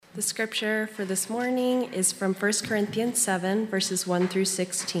The scripture for this morning is from 1 Corinthians 7, verses 1 through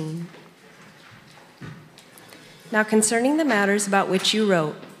 16. Now concerning the matters about which you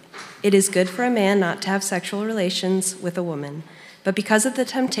wrote, it is good for a man not to have sexual relations with a woman, but because of the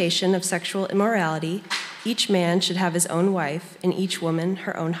temptation of sexual immorality, each man should have his own wife, and each woman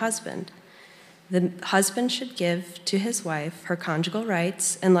her own husband. The husband should give to his wife her conjugal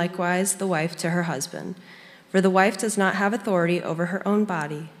rights, and likewise the wife to her husband. For the wife does not have authority over her own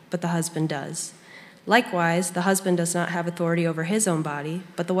body, but the husband does. Likewise, the husband does not have authority over his own body,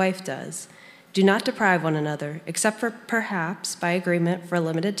 but the wife does. Do not deprive one another, except for perhaps by agreement for a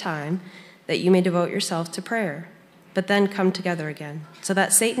limited time, that you may devote yourself to prayer. But then come together again, so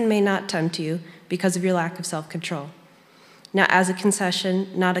that Satan may not tempt you because of your lack of self-control. Now, as a concession,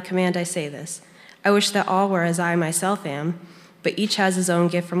 not a command, I say this. I wish that all were as I myself am, but each has his own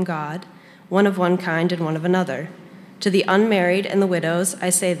gift from God, one of one kind and one of another. To the unmarried and the widows, I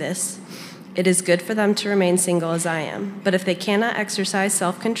say this. It is good for them to remain single as I am, but if they cannot exercise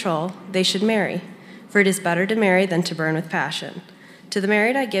self-control, they should marry, for it is better to marry than to burn with passion. To the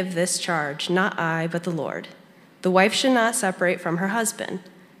married I give this charge, not I, but the Lord. The wife should not separate from her husband,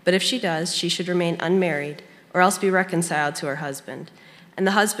 but if she does, she should remain unmarried, or else be reconciled to her husband. And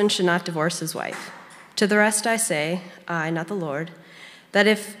the husband should not divorce his wife. To the rest I say, I, not the Lord, that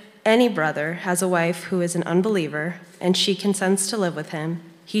if any brother has a wife who is an unbeliever, and she consents to live with him,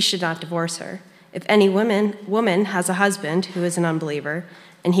 he should not divorce her. If any woman has a husband who is an unbeliever,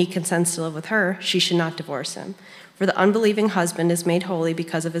 and he consents to live with her, she should not divorce him. For the unbelieving husband is made holy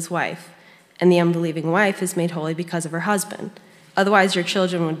because of his wife, and the unbelieving wife is made holy because of her husband. Otherwise your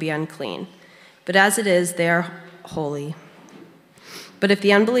children would be unclean. But as it is, they are holy. But if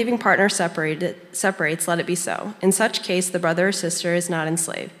the unbelieving partner separates, let it be so. In such case, the brother or sister is not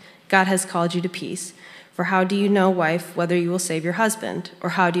enslaved. God has called you to peace. For how do you know, wife, whether you will save your husband? Or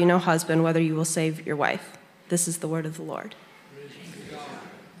how do you know, husband, whether you will save your wife? This is the word of the Lord.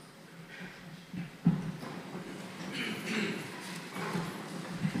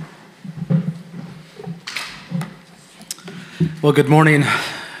 Well, good morning.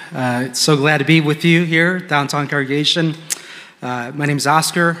 So glad to be with you here, Downtown Congregation. My name is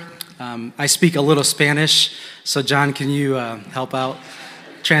Oscar. I speak a little Spanish, so John, can you help out?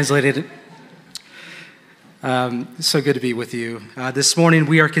 Translate it. So good to be with you. This morning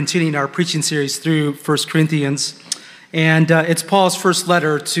we are continuing our preaching series through 1 Corinthians, and it's Paul's first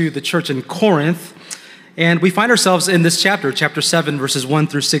letter to the church in Corinth, and we find ourselves in this chapter 7, verses 1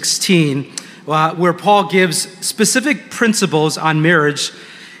 through 16, where Paul gives specific principles on marriage,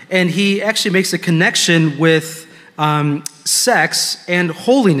 and he actually makes a connection with sex and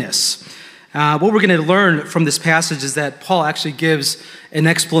holiness. What we're going to learn from this passage is that Paul actually gives an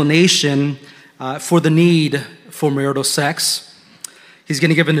explanation for the need for marital sex. He's going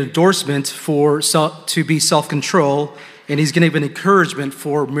to give an endorsement to be self-control, and he's going to give an encouragement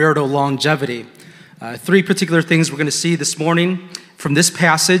for marital longevity. Three particular things we're going to see this morning from this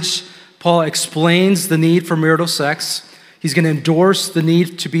passage. Paul explains the need for marital sex. He's going to endorse the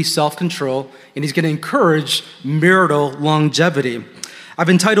need to be self-control, and he's going to encourage marital longevity. I've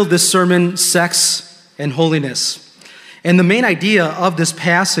entitled this sermon, Sex and Holiness. And the main idea of this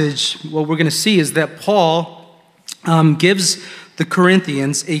passage, what we're going to see is that Paul gives the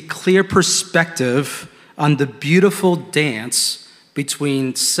Corinthians a clear perspective on the beautiful dance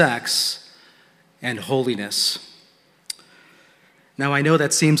between sex and holiness. Now, I know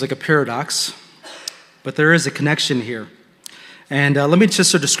that seems like a paradox, but there is a connection here. And let me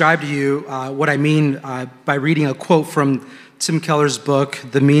just describe to you what I mean by reading a quote from Tim Keller's book,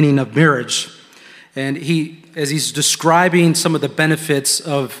 The Meaning of Marriage. And as he's describing some of the benefits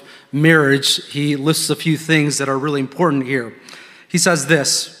of marriage, he lists a few things that are really important here. He says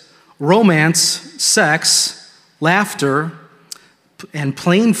this: romance, sex, laughter, and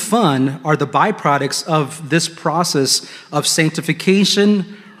plain fun are the byproducts of this process of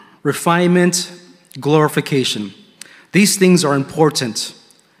sanctification, refinement, glorification. These things are important,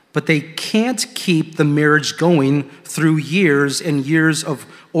 but they can't keep the marriage going through years and years of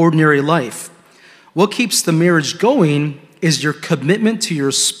ordinary life. What keeps the marriage going is your commitment to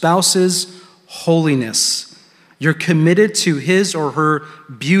your spouse's holiness. You're committed to his or her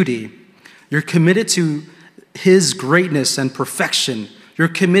beauty. You're committed to his greatness and perfection. You're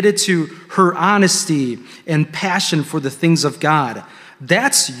committed to her honesty and passion for the things of God.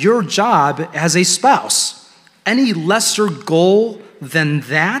 That's your job as a spouse. Any lesser goal than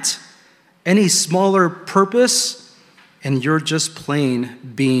that, any smaller purpose, and you're just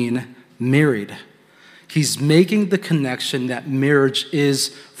plain being married. He's making the connection that marriage is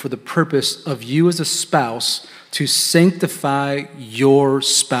for the purpose of you as a spouse to sanctify your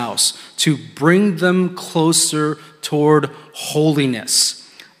spouse, to bring them closer toward holiness.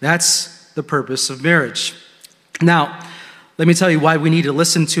 That's the purpose of marriage. Now, let me tell you why we need to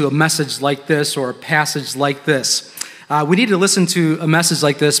listen to a message like this or a passage like this. We need to listen to a message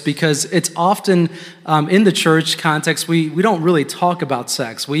like this because it's often in the church context, we don't really talk about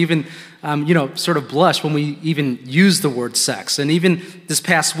sex. We even, sort of blush when we even use the word sex. And even this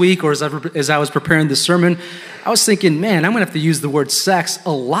past week, or as I was preparing this sermon, I was thinking, man, I'm going to have to use the word sex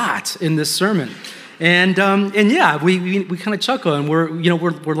a lot in this sermon. And yeah, we kind of chuckle and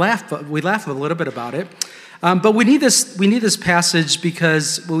we laugh a little bit about it. But we need this passage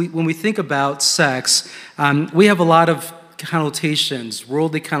because when we think about sex, we have a lot of connotations,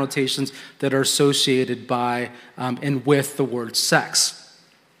 worldly connotations that are associated by and with the word sex.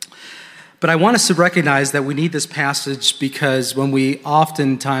 But I want us to recognize that we need this passage because when we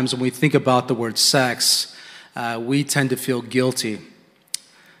think about the word sex, we tend to feel guilty.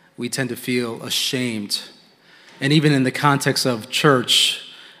 We tend to feel ashamed. And even in the context of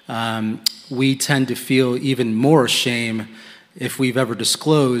church, we tend to feel even more ashamed if we've ever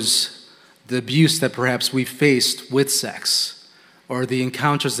disclosed the abuse that perhaps we faced with sex or the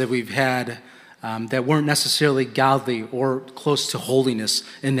encounters that we've had that weren't necessarily godly or close to holiness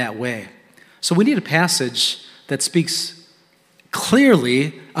in that way. So we need a passage that speaks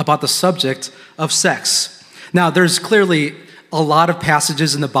clearly about the subject of sex. Now, there's clearly a lot of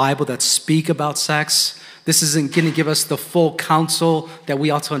passages in the Bible that speak about sex. This isn't going to give us the full counsel that we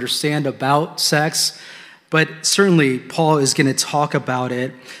ought to understand about sex, but certainly Paul is going to talk about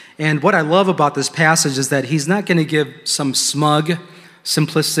it. And what I love about this passage is that he's not going to give some smug,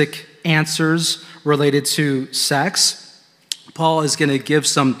 simplistic answers related to sex. Paul is going to give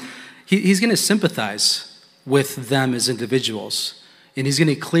he's going to sympathize with them as individuals. And he's going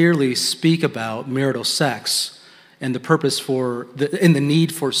to clearly speak about marital sex and the purpose and the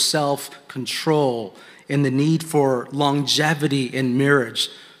need for self-control and the need for longevity in marriage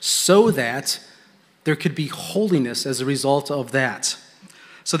so that there could be holiness as a result of that.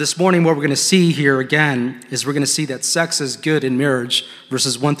 So this morning, what we're going to see here again is we're going to see that sex is good in marriage,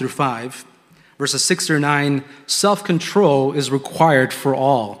 verses 1 through 5. Verses 6 through 9, self-control is required for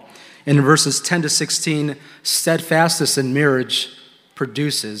all. And in verses 10 to 16, steadfastness in marriage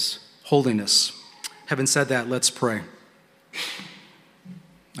produces holiness. Having said that, let's pray.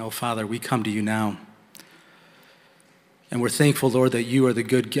 Oh, Father, we come to you now. And we're thankful, Lord, that you are the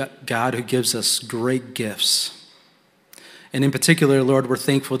good God who gives us great gifts. And in particular, Lord, we're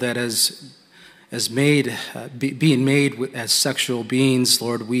thankful that being made as sexual beings,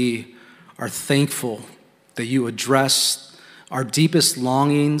 Lord, we are thankful that you address our deepest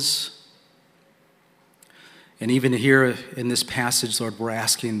longings. And even here in this passage, Lord, we're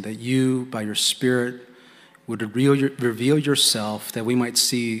asking that you, by your Spirit, would reveal yourself, that we might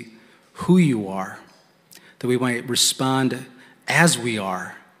see who you are, that we might respond as we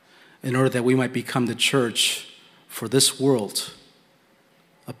are, in order that we might become the church for this world,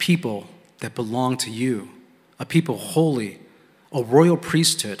 a people that belong to you, a people holy, a royal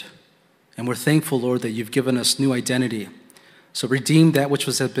priesthood. And we're thankful, Lord, that you've given us new identity. So redeem that which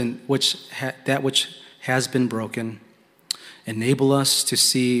has been broken. Enable us to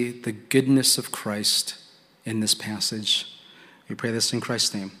see the goodness of Christ in this passage. We pray this in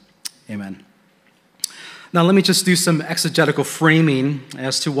Christ's name. Amen. Now, let me just do some exegetical framing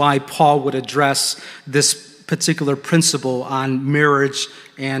as to why Paul would address this particular principle on marriage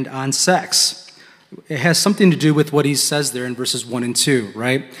and on sex. It has something to do with what he says there in verses 1 and 2,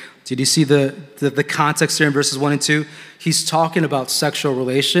 right? Did you see the context there in verses 1 and 2? He's talking about sexual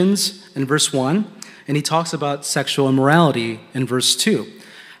relations in verse 1, and he talks about sexual immorality in verse 2.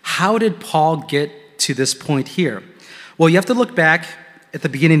 How did Paul get to this point here? Well, you have to look back at the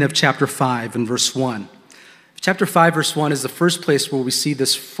beginning of chapter 5 and verse 1. Chapter 5, verse 1 is the first place where we see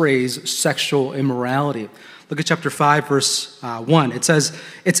this phrase, sexual immorality. Look at chapter 5, verse 1. It says,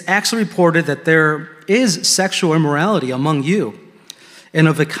 "It's actually reported that there is sexual immorality among you, and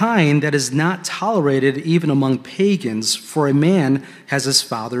of a kind that is not tolerated even among pagans, for a man has his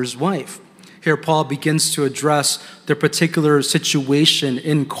father's wife." Here Paul begins to address the particular situation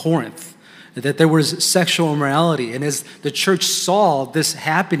in Corinth, that there was sexual immorality. And as the church saw this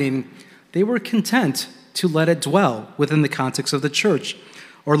happening, they were content to let it dwell within the context of the church.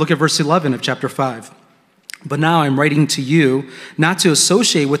 Or look at verse 11 of chapter 5. "But now I'm writing to you not to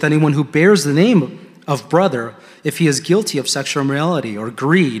associate with anyone who bears the name of brother if he is guilty of sexual immorality or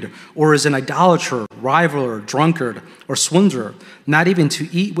greed or is an idolater, rivaler, drunkard, or swindler, not even to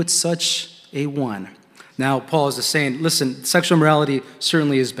eat with such a one." Now, Paul is saying, listen, sexual immorality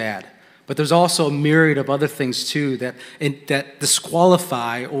certainly is bad. But there's also a myriad of other things too that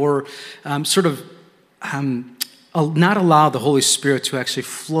disqualify or not allow the Holy Spirit to actually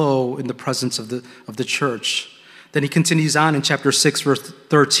flow in the presence of the church. Then he continues on in chapter 6, verse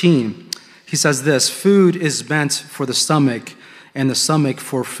 13. He says this, "Food is meant for the stomach, and the stomach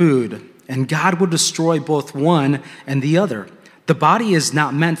for food. And God will destroy both one and the other. The body is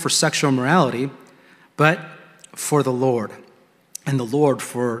not meant for sexual immorality, but for the Lord, and the Lord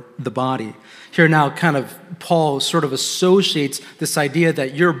for the body." Here now kind of Paul sort of associates this idea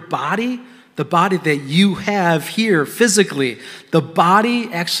that your body, the body that you have here physically, the body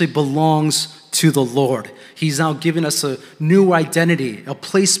actually belongs to the Lord. He's now giving us a new identity, a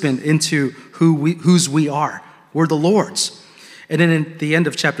placement into whose we are. We're the Lord's. And then in the end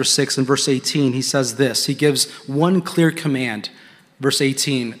of chapter 6 in verse 18, he says this. He gives one clear command. Verse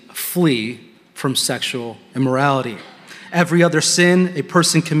 18, "Flee from sexual immorality. Every other sin a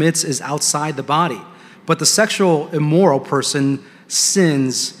person commits is outside the body, but the sexual immoral person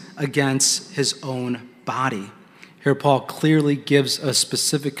sins against his own body." Here Paul clearly gives a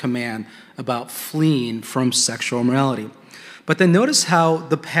specific command about fleeing from sexual immorality. But then notice how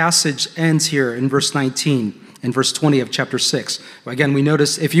the passage ends here in verse 19 and verse 20 of chapter 6. Again, we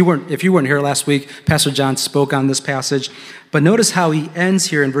notice, if you weren't here last week, Pastor John spoke on this passage, but notice how he ends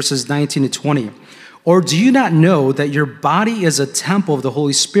here in verses 19 to 20. "Or do you not know that your body is a temple of the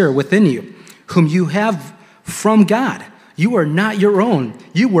Holy Spirit within you, whom you have from God? You are not your own.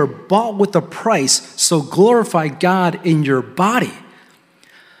 You were bought with a price, so glorify God in your body."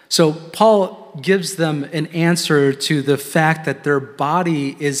 So Paul gives them an answer to the fact that their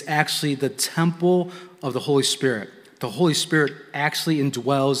body is actually the temple of the Holy Spirit. The Holy Spirit actually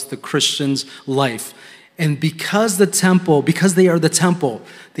indwells the Christian's life. And because they are the temple,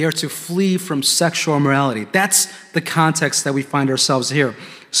 they are to flee from sexual immorality. That's the context that we find ourselves here.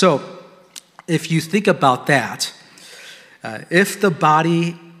 So if you think about that, if the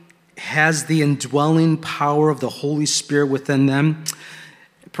body has the indwelling power of the Holy Spirit within them,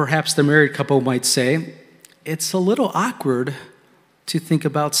 perhaps the married couple might say, it's a little awkward to think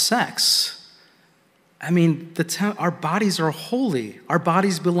about sex. I mean, our bodies are holy. Our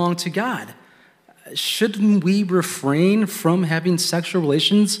bodies belong to God. Shouldn't we refrain from having sexual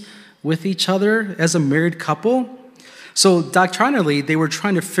relations with each other as a married couple? So doctrinally, they were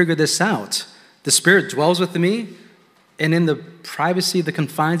trying to figure this out. The Spirit dwells within me, and in the privacy, the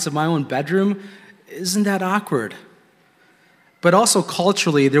confines of my own bedroom, isn't that awkward? But also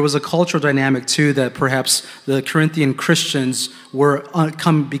culturally, there was a cultural dynamic too that perhaps the Corinthian Christians were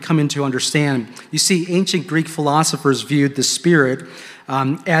becoming to understand. You see, ancient Greek philosophers viewed the spirit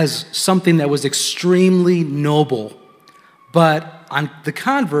as something that was extremely noble. But on the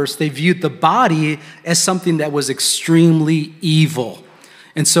converse, they viewed the body as something that was extremely evil.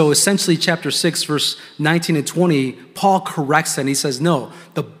 And so essentially chapter 6, verse 19 and 20, Paul corrects that and he says, no,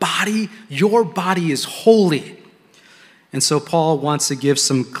 your body is holy. And so Paul wants to give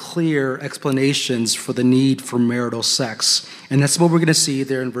some clear explanations for the need for marital sex. And that's what we're going to see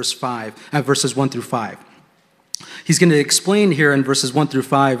there in verses 1 through 5. He's going to explain here in verses 1 through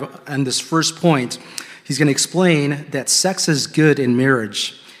 5, on this first point, he's going to explain that sex is good in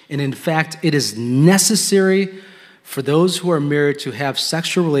marriage. And in fact, it is necessary for those who are married to have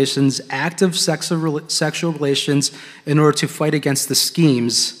sexual relations, active sexual relations, in order to fight against the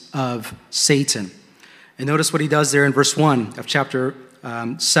schemes of Satan. And notice what he does there in verse 1 of chapter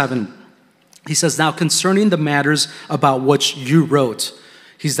 7. He says, "Now concerning the matters about which you wrote,"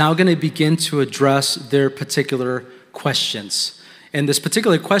 he's now going to begin to address their particular questions. And this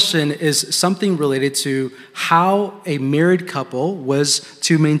particular question is something related to how a married couple was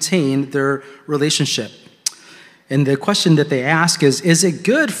to maintain their relationship. And the question that they ask is it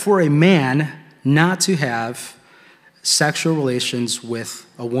good for a man not to have sexual relations with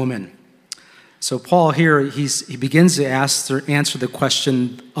a woman? So Paul here, he begins to answer the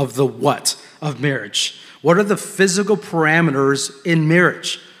question of the what of marriage. What are the physical parameters in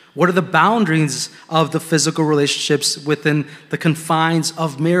marriage? What are the boundaries of the physical relationships within the confines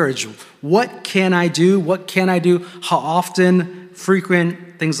of marriage? What can I do? What can I do? How often?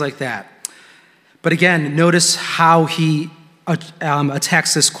 Frequent? Things like that. But again, notice how he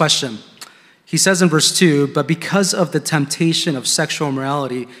attacks this question. He says in verse 2, "But because of the temptation of sexual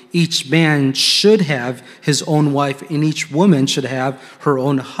immorality, each man should have his own wife, and each woman should have her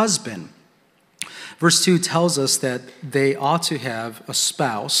own husband." Verse 2 tells us that they ought to have a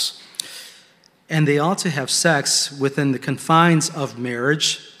spouse, and they ought to have sex within the confines of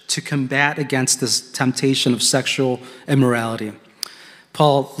marriage to combat against this temptation of sexual immorality.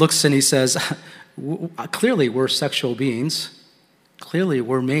 Paul looks and he says, clearly we're sexual beings. Clearly,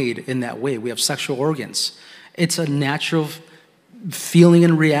 we're made in that way. We have sexual organs. It's a natural feeling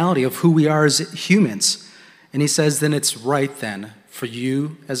and reality of who we are as humans. And he says, then it's right then for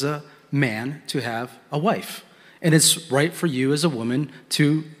you as a man to have a wife. And it's right for you as a woman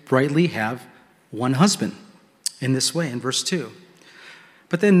to rightly have one husband in this way, in verse 2.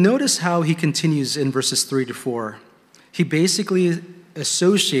 But then notice how he continues in verses 3 to 4. He basically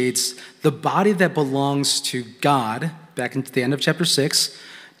associates the body that belongs to God, back into the end of chapter 6,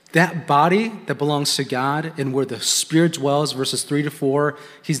 that body that belongs to God and where the Spirit dwells, verses 3 to 4,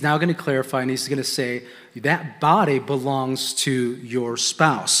 he's now going to clarify and he's going to say that body belongs to your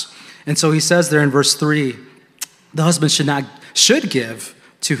spouse. And so he says there in verse 3, the husband should give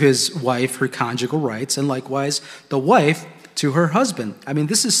to his wife her conjugal rights, and likewise the wife to her husband. I mean,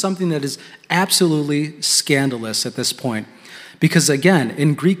 this is something that is absolutely scandalous at this point. Because again,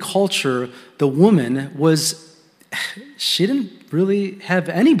 in Greek culture, the woman she didn't really have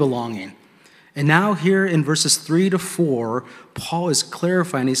any belonging. And now here in verses 3 to 4, Paul is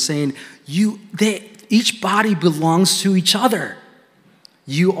clarifying, he's saying, each body belongs to each other.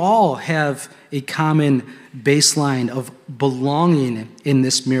 You all have a common baseline of belonging in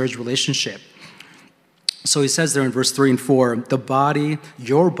this marriage relationship. So he says there in verse 3 and 4,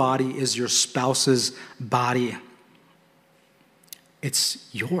 your body is your spouse's body. It's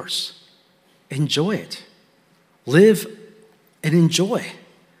yours. Enjoy it. Live and enjoy.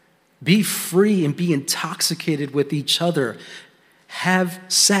 Be free and be intoxicated with each other. Have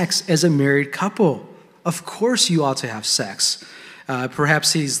sex as a married couple. Of course you ought to have sex.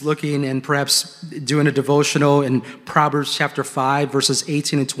 Perhaps he's looking and perhaps doing a devotional in Proverbs chapter 5, verses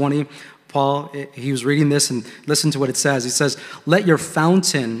 18 and 20. Paul, he was reading this and listen to what it says. He says, let your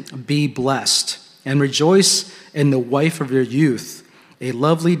fountain be blessed and rejoice in the wife of your youth, a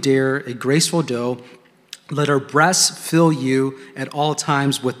lovely deer, a graceful doe. Let her breasts fill you at all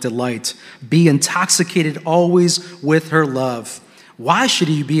times with delight. Be intoxicated always with her love. Why should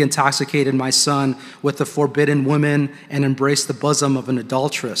you be intoxicated, my son, with the forbidden woman and embrace the bosom of an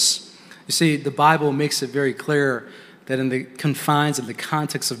adulteress? You see, the Bible makes it very clear that in the confines of the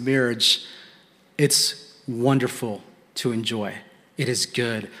context of marriage, it's wonderful to enjoy. It is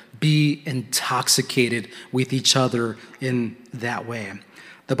good. Be intoxicated with each other in that way.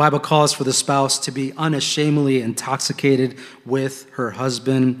 The Bible calls for the spouse to be unashamedly intoxicated with her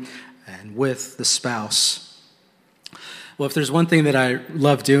husband and with the spouse. Well, if there's one thing that I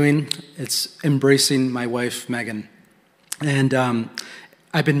love doing, it's embracing my wife, Megan. And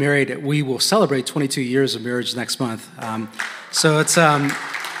I've been married. We will celebrate 22 years of marriage next month. So it's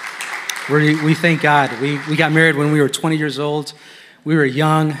we thank God. We got married when we were 20 years old. We were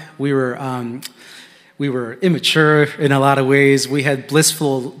young. We were immature in a lot of ways. We had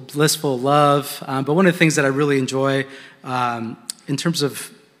blissful love. But one of the things that I really enjoy in terms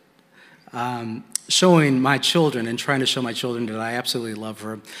of showing my children and trying to show my children that I absolutely love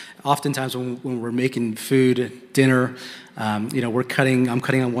her. Oftentimes when we're making food, dinner, I'm cutting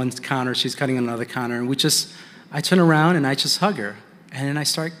on one counter, she's cutting on another counter, and I turn around and I just hug her, and then I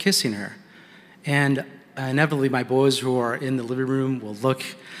start kissing her. And inevitably my boys who are in the living room will look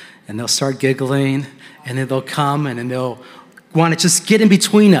and they'll start giggling, and then they'll come and then they'll want to just get in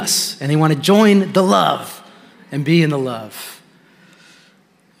between us, and they want to join the love and be in the love.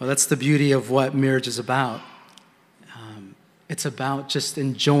 Well, that's the beauty of what marriage is about. It's about just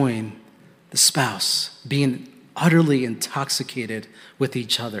enjoying the spouse, being utterly intoxicated with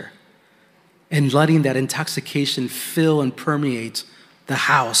each other, and letting that intoxication fill and permeate the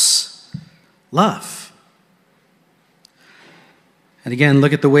house. Love. And again,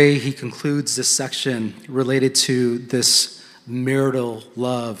 look at the way he concludes this section related to this marital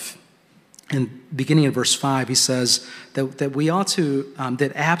love. And beginning in verse 5, he says that we ought to,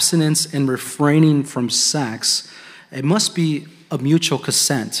 that abstinence and refraining from sex, it must be a mutual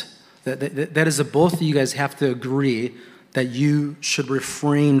consent. That is that both of you guys have to agree that you should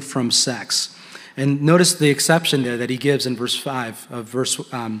refrain from sex. And notice the exception there that he gives in verse 5, verse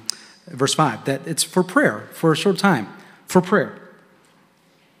 5, that it's for prayer, for a short time, for prayer.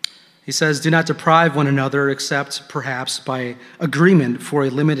 He says, do not deprive one another except perhaps by agreement for a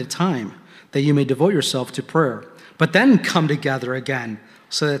limited time, that you may devote yourself to prayer. But then come together again,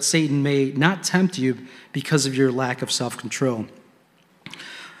 so that Satan may not tempt you because of your lack of self-control.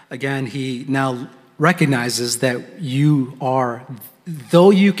 Again, he now recognizes that you are, though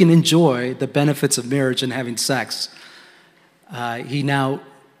you can enjoy the benefits of marriage and having sex, he now,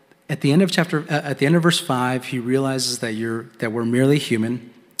 at the end of verse 5, he realizes that we're merely human,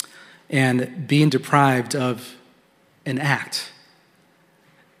 and being deprived of an act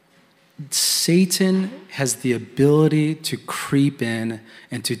Satan has the ability to creep in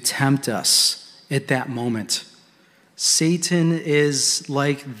and to tempt us at that moment. Satan is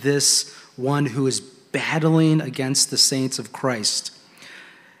like this one who is battling against the saints of Christ.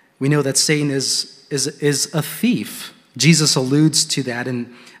 We know that Satan is a thief. Jesus alludes to that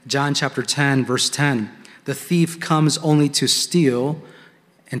in John chapter 10, verse 10. The thief comes only to steal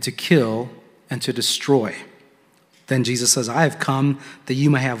and to kill and to destroy. Then Jesus says, I have come that you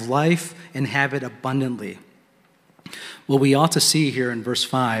may have life and have it abundantly. What we ought to see here in verse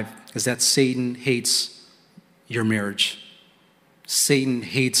 5 is that Satan hates your marriage. Satan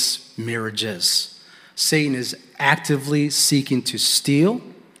hates marriages. Satan is actively seeking to steal,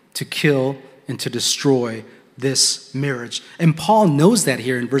 to kill, and to destroy this marriage. And Paul knows that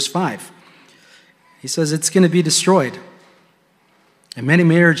here in verse 5. He says it's going to be destroyed. And many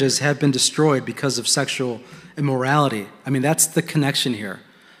marriages have been destroyed because of sexual immorality. I mean, that's the connection here.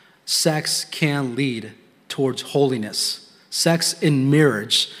 Sex can lead towards holiness. Sex in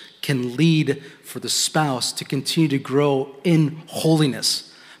marriage can lead for the spouse to continue to grow in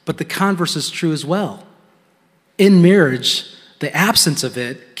holiness. But the converse is true as well. In marriage, the absence of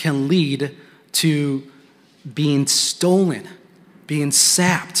it can lead to being stolen, being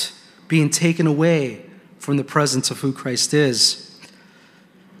sapped, being taken away from the presence of who Christ is.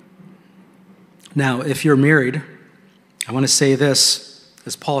 Now, if you're married, I want to say this,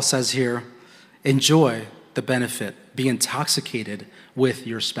 as Paul says here, enjoy the benefit, be intoxicated with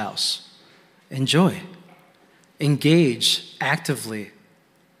your spouse. Enjoy. Engage actively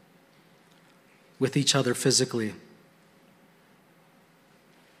with each other physically.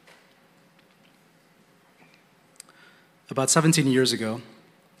 About 17 years ago,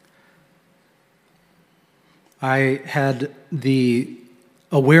 I had the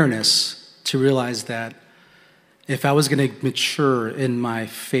awareness to realize that if I was going to mature in my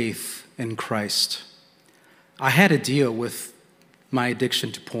faith in Christ, I had to deal with my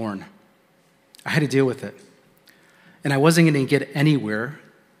addiction to porn. I had to deal with it. And I wasn't going to get anywhere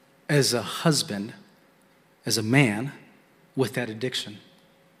as a husband, as a man, with that addiction.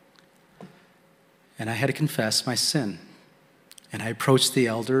 And I had to confess my sin. And I approached the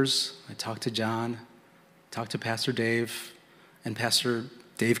elders. I talked to John, talked to Pastor Dave, and Pastor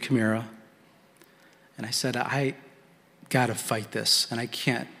Dave Camara. And I said, I got to fight this, and I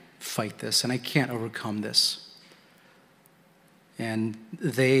can't fight this, and I can't overcome this. And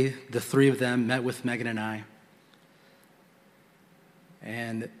the three of them, met with Megan and I.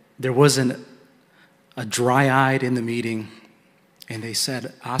 And there wasn't a dry-eyed in the meeting. And they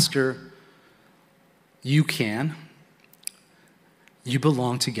said, Oscar, you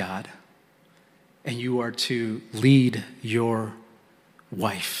belong to God, and you are to lead your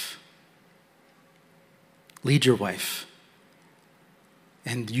wife. Lead your wife.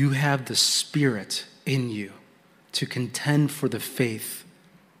 And you have the Spirit in you to contend for the faith.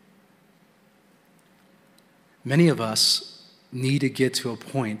 Many of us need to get to a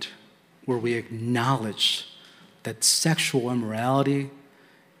point where we acknowledge that sexual immorality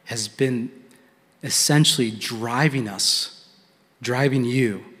has been essentially driving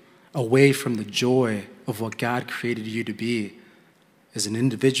you away from the joy of what God created you to be as an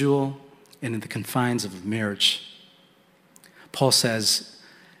individual and in the confines of marriage. Paul says,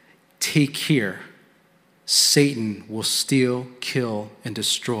 take care. Satan will steal, kill, and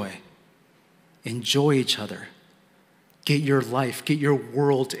destroy. Enjoy each other. Get your life, get your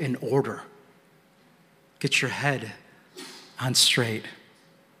world in order. Get your head on straight.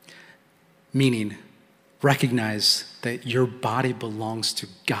 Meaning, recognize that your body belongs to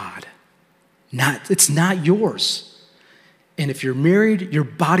God. It's not yours. And if you're married, your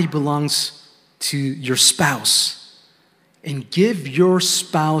body belongs to your spouse. And give your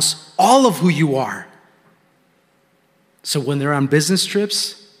spouse all of who you are. So when they're on business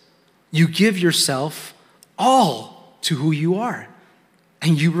trips, you give yourself all to who you are.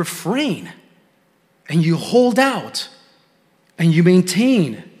 And you refrain. And you hold out. And you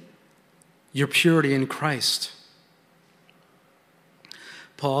maintain your purity in Christ.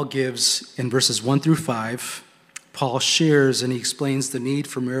 Paul gives, in verses 1 through 5, Paul shares and he explains the need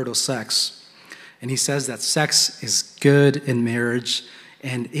for marital sex. And he says that sex is good in marriage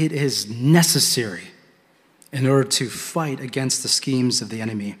and it is necessary in order to fight against the schemes of the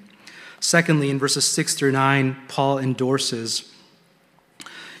enemy. Secondly, in verses 6 through 9, Paul endorses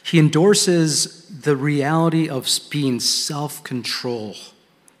the reality of being self-control,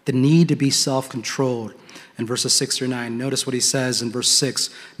 the need to be self-controlled. In verses 6 through 9, notice what he says in verse 6.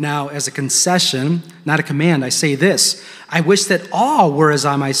 Now, as a concession, not a command, I say this. I wish that all were as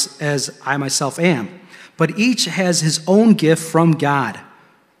I myself am, but each has his own gift from God.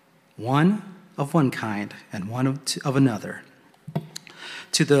 one of one kind and one of another.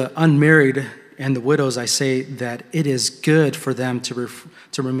 To the unmarried and the widows, I say that it is good for them to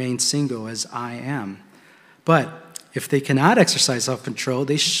remain single as I am. But if they cannot exercise self-control,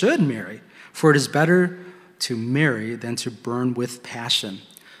 they should marry, for it is better to marry than to burn with passion.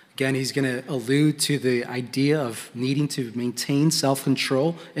 Again, he's going to allude to the idea of needing to maintain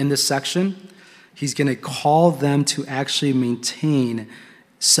self-control in this section. He's going to call them to actually maintain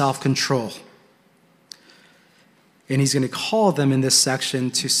self-control. And he's going to call them in this section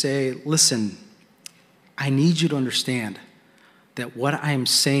to say, listen, I need you to understand that what I am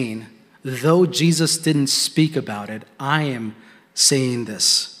saying, though Jesus didn't speak about it, I am saying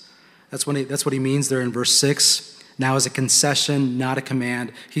this. That's what he means there in verse 6. Now as a concession, not a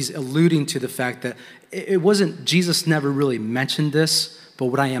command. He's alluding to the fact that it wasn't, Jesus never really mentioned this, but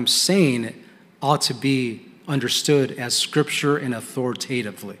what I am saying ought to be understood as scripture and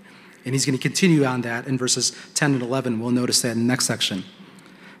authoritatively. And he's going to continue on that in verses 10 and 11. We'll notice that in the next section.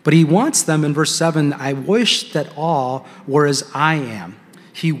 But he wants them in verse 7, I wish that all were as I am.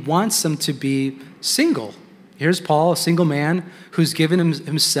 He wants them to be single. Here's Paul, a single man who's given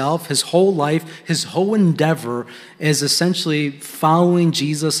himself, his whole life, his whole endeavor is essentially following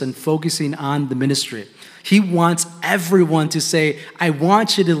Jesus and focusing on the ministry. He wants everyone to say, I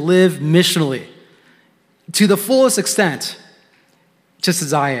want you to live missionally to the fullest extent, just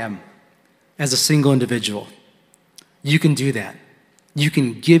as I am, as a single individual. You can do that. You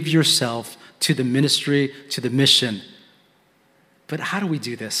can give yourself to the ministry, to the mission. But how do we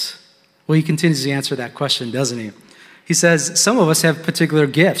do this? Well, he continues to answer that question, doesn't he? He says, some of us have particular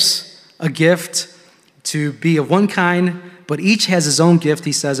gifts, a gift to be of one kind, but each has his own gift,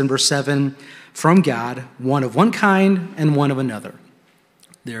 he says in verse 7, from God, one of one kind and one of another.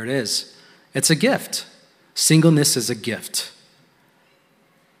 There it is. It's a gift. Singleness is a gift.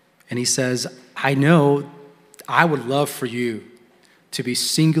 And he says, I know I would love for you to be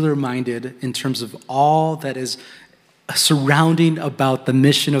singular-minded in terms of all that is surrounding about the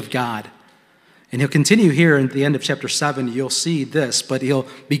mission of God. And he'll continue here at the end of chapter 7, you'll see this, but he'll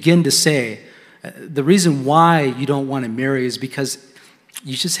begin to say, the reason why you don't want to marry is because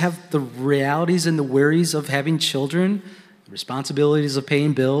you just have the realities and the worries of having children, the responsibilities of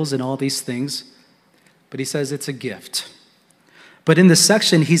paying bills and all these things. But he says it's a gift. But in this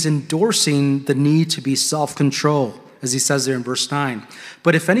section, he's endorsing the need to be self-control, as he says there in verse 9.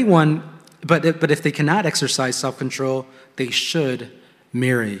 But if they cannot exercise self-control, they should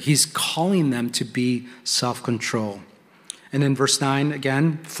marry. He's calling them to be self-control. And in verse 9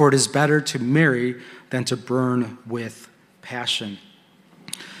 again, for it is better to marry than to burn with passion.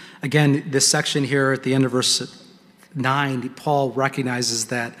 Again, this section here at the end of verse 9, Paul recognizes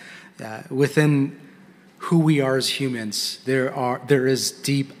that within who we are as humans, there is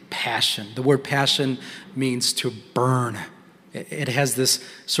deep passion. The word passion means to burn. It has this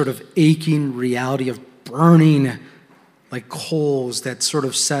sort of aching reality of burning like coals that sort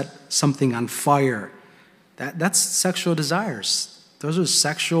of set something on fire. That's sexual desires. Those are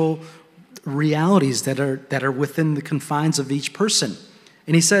sexual realities that are within the confines of each person.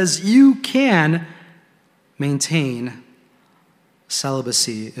 And he says you can maintain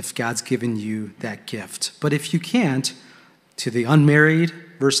celibacy if God's given you that gift. But if you can't, to the unmarried,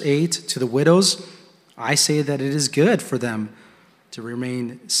 verse 8, to the widows, I say that it is good for them to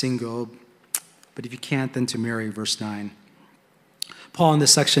remain single. But if you can't, then to marry, verse 9. Paul in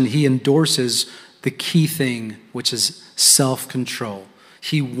this section, he endorses the key thing, which is self-control.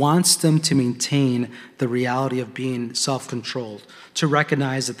 He wants them to maintain the reality of being self-controlled, to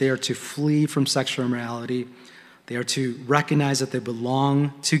recognize that they are to flee from sexual immorality. They are to recognize that they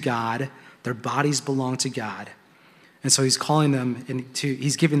belong to God. Their bodies belong to God. And so he's calling them,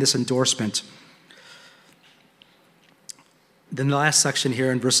 he's giving this endorsement. Then the last section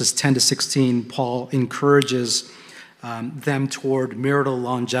here in verses 10 to 16, Paul encourages them toward marital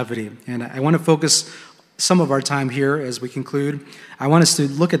longevity. And I want to focus some of our time here as we conclude. I want us to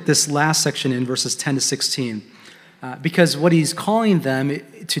look at this last section in verses 10 to 16. Because what he's calling them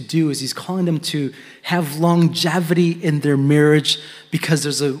to do is he's calling them to have longevity in their marriage because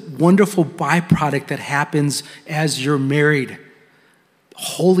there's a wonderful byproduct that happens as you're married.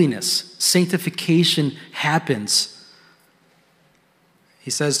 Holiness, sanctification happens. He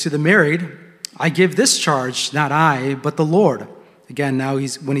says to the married, I give this charge, not I, but the Lord. Again, now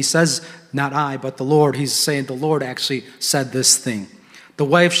when he says not I, but the Lord, he's saying the Lord actually said this thing. The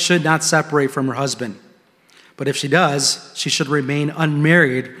wife should not separate from her husband. But if she does, she should remain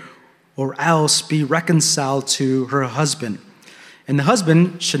unmarried or else be reconciled to her husband. And the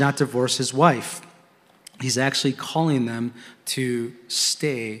husband should not divorce his wife. He's actually calling them to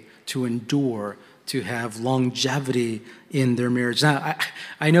stay, to endure, to have longevity in their marriage. Now,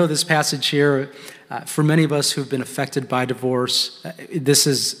 I know this passage here, for many of us who've been affected by divorce, this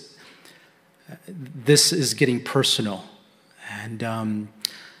is getting personal. And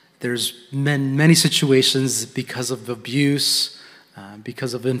there's many situations because of abuse,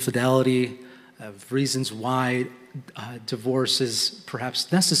 because of infidelity, of reasons why divorce is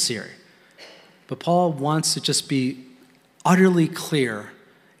perhaps necessary. But Paul wants to just be utterly clear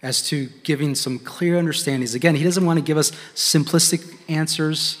as to giving some clear understandings. Again, he doesn't want to give us simplistic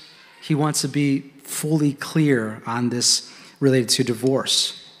answers. He wants to be fully clear on this related to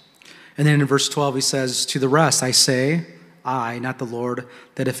divorce. And then in verse 12, he says, "To the rest I say, I, not the Lord,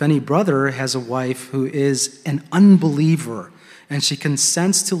 that if any brother has a wife who is an unbeliever and she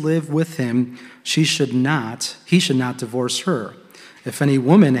consents to live with him, he should not divorce her. If any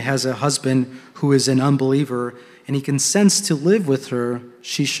woman has a husband who is an unbeliever and he consents to live with her,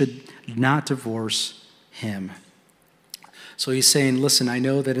 she should not divorce him." So he's saying, listen, I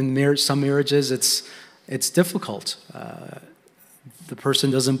know that in some marriages it's difficult. The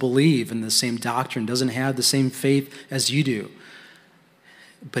person doesn't believe in the same doctrine, doesn't have the same faith as you do.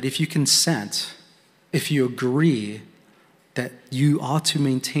 But if you consent, if you agree that you ought to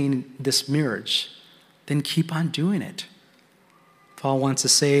maintain this marriage, then keep on doing it. Paul wants to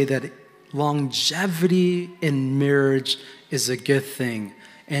say that longevity in marriage is a good thing.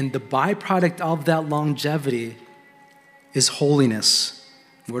 And the byproduct of that longevity is holiness.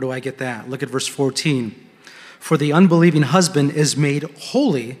 Where do I get that? Look at verse 14. "For the unbelieving husband is made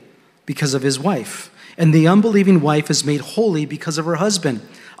holy because of his wife, and the unbelieving wife is made holy because of her husband.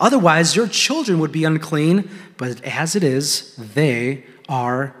 Otherwise, your children would be unclean, but as it is, they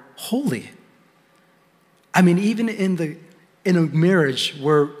are holy." I mean, even in a marriage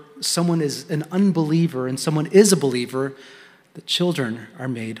where someone is an unbeliever and someone is a believer, the children are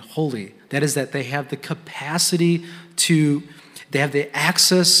made holy. That is, that they have the capacity they have the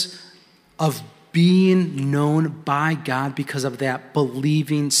access of being known by God because of that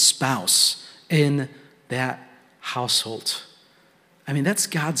believing spouse in that household. I mean, that's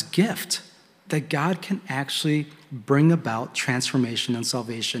God's gift, that God can actually bring about transformation and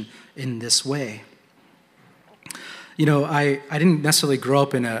salvation in this way. You know, I didn't necessarily grow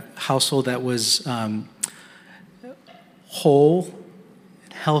up in a household that was whole,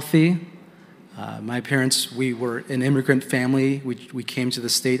 healthy. My parents, we were an immigrant family. We came to the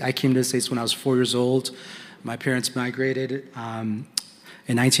state. I came to the States when I was 4 years old. My parents migrated in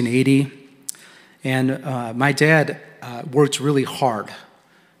 1980. And my dad worked really hard.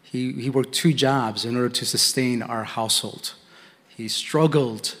 He worked 2 jobs in order to sustain our household. He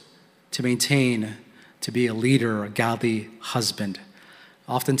struggled to maintain, to be a leader, a godly husband,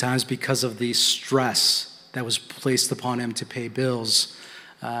 oftentimes because of the stress that was placed upon him to pay bills.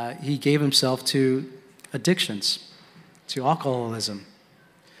 He gave himself to addictions, to alcoholism.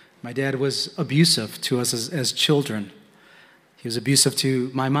 My dad was abusive to us as children. He was abusive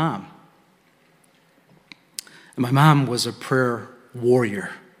to my mom. And my mom was a prayer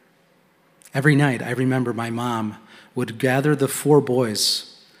warrior. Every night, I remember my mom would gather the 4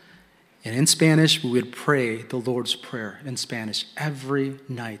 boys, and in Spanish, we would pray the Lord's Prayer in Spanish every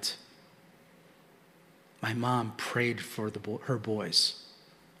night. My mom prayed for her boys.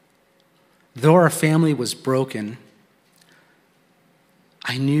 Though our family was broken,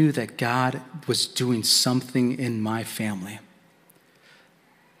 I knew that God was doing something in my family.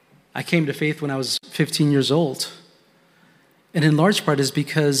 I came to faith when I was 15 years old. And in large part is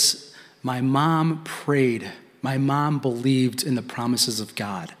because my mom prayed. My mom believed in the promises of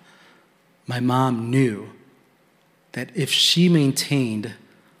God. My mom knew that if she maintained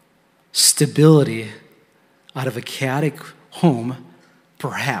stability out of a chaotic home,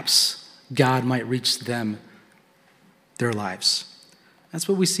 perhaps God might reach their lives. That's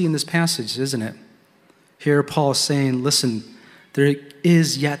what we see in this passage, isn't it? Here Paul is saying, listen, there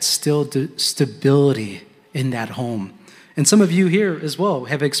is yet still stability in that home. And some of you here as well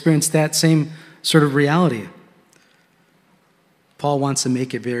have experienced that same sort of reality. Paul wants to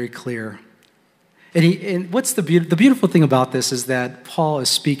make it very clear. And what's the beautiful thing about this is that Paul is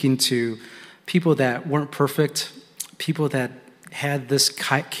speaking to people that weren't perfect, people that had this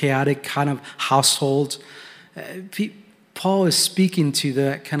chaotic kind of household. Paul is speaking to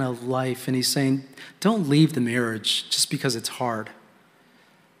that kind of life, and he's saying, don't leave the marriage just because it's hard.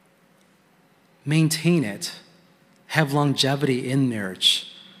 Maintain it. Have longevity in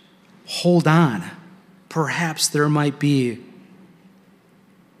marriage. Hold on. Perhaps there might be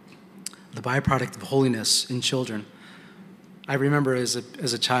the byproduct of holiness in children. I remember as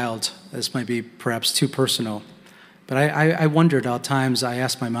a child, this might be perhaps too personal, but I wondered all times, I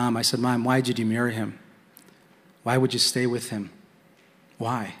asked my mom, I said, Mom, why did you marry him? Why would you stay with him?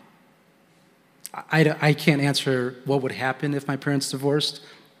 Why? I can't answer what would happen if my parents divorced.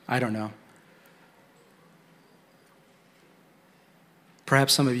 I don't know.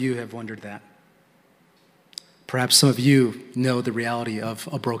 Perhaps some of you have wondered that. Perhaps some of you know the reality of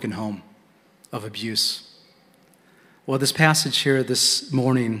a broken home, of abuse. Well, this passage here this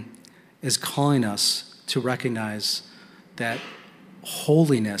morning is calling us to recognize that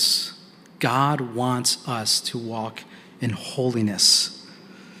holiness, God wants us to walk in holiness.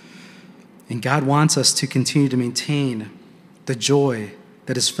 And God wants us to continue to maintain the joy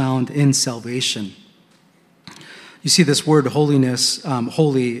that is found in salvation. You see this word holiness,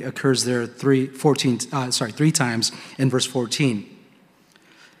 holy occurs there three times in verse 14.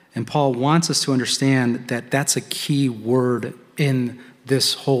 And Paul wants us to understand that that's a key word in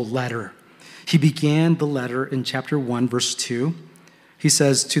this whole letter. He began the letter in chapter 1, verse 2. He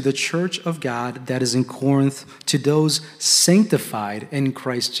says, to the church of God that is in Corinth, to those sanctified in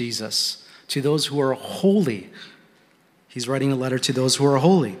Christ Jesus, to those who are holy. He's writing a letter to those who are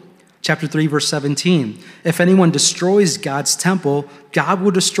holy. Chapter 3, verse 17, if anyone destroys God's temple, God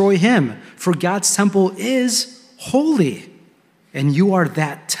will destroy him, for God's temple is holy, and you are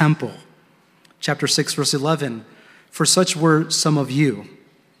that temple. Chapter 6, verse 11, for such were some of you,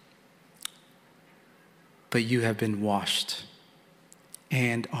 but you have been washed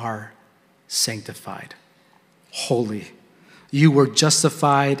and are sanctified, holy. You were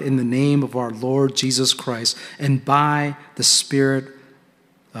justified in the name of our Lord Jesus Christ and by the Spirit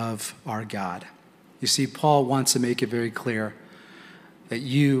of our God. You see, Paul wants to make it very clear that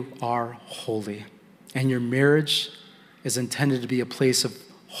you are holy, and your marriage is intended to be a place of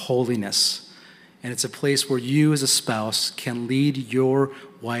holiness. And it's a place where you as a spouse can lead your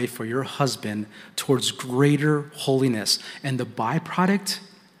wife or your husband towards greater holiness. And the byproduct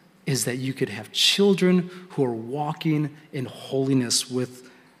is that you could have children who are walking in holiness with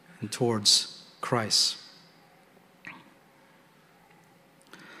and towards Christ.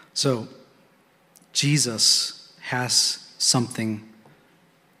 So, Jesus has something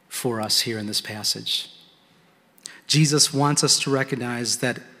for us here in this passage. Jesus wants us to recognize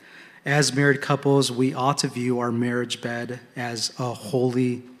that as married couples, we ought to view our marriage bed as a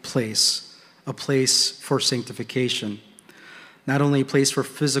holy place, a place for sanctification. Not only a place for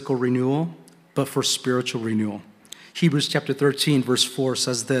physical renewal, but for spiritual renewal. Hebrews chapter 13, verse 4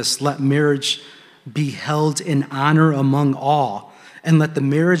 says this, let marriage be held in honor among all, and let the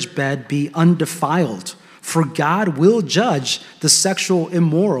marriage bed be undefiled, for God will judge the sexual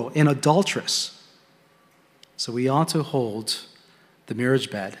immoral and adulterous. So we ought to hold the marriage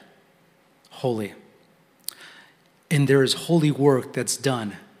bed holy. And there is holy work that's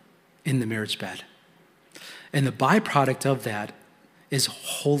done in the marriage bed. And the byproduct of that is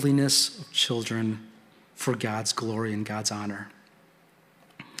holiness of children for God's glory and God's honor.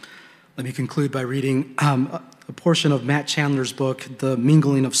 Let me conclude by reading a portion of Matt Chandler's book, The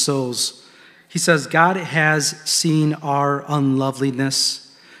Mingling of Souls. He says, God has seen our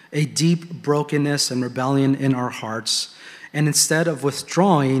unloveliness, a deep brokenness and rebellion in our hearts, and instead of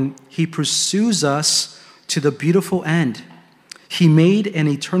withdrawing, he pursues us to the beautiful end. He made an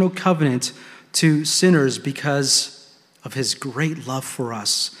eternal covenant to sinners because of his great love for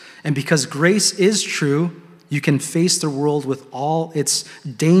us. And because grace is true, you can face the world with all its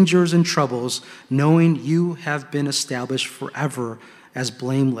dangers and troubles, knowing you have been established forever as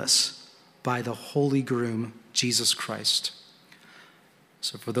blameless by the holy groom, Jesus Christ.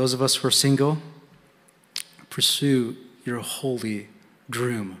 So for those of us who are single, pursue your holy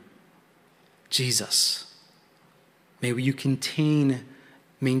groom, Jesus. May you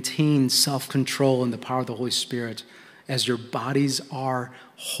maintain self-control in the power of the Holy Spirit as your bodies are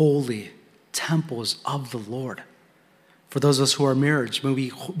holy temples of the Lord. For those of us who are married,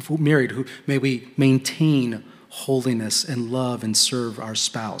 may we maintain holiness and love and serve our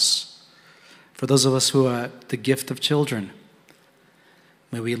spouse. For those of us who are the gift of children,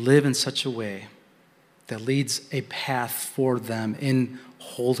 may we live in such a way that leads a path for them in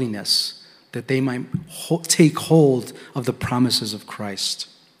holiness, that they might take hold of the promises of Christ.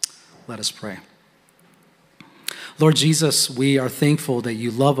 Let us pray. Lord Jesus, we are thankful that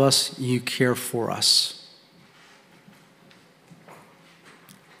you love us, you care for us.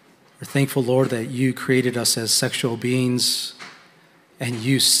 We're thankful, Lord, that you created us as sexual beings and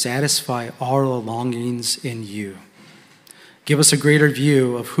you satisfy our longings in you. Give us a greater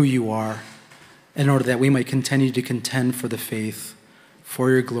view of who you are in order that we might continue to contend for the faith, for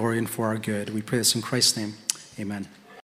your glory and for our good. We pray this in Christ's name. Amen.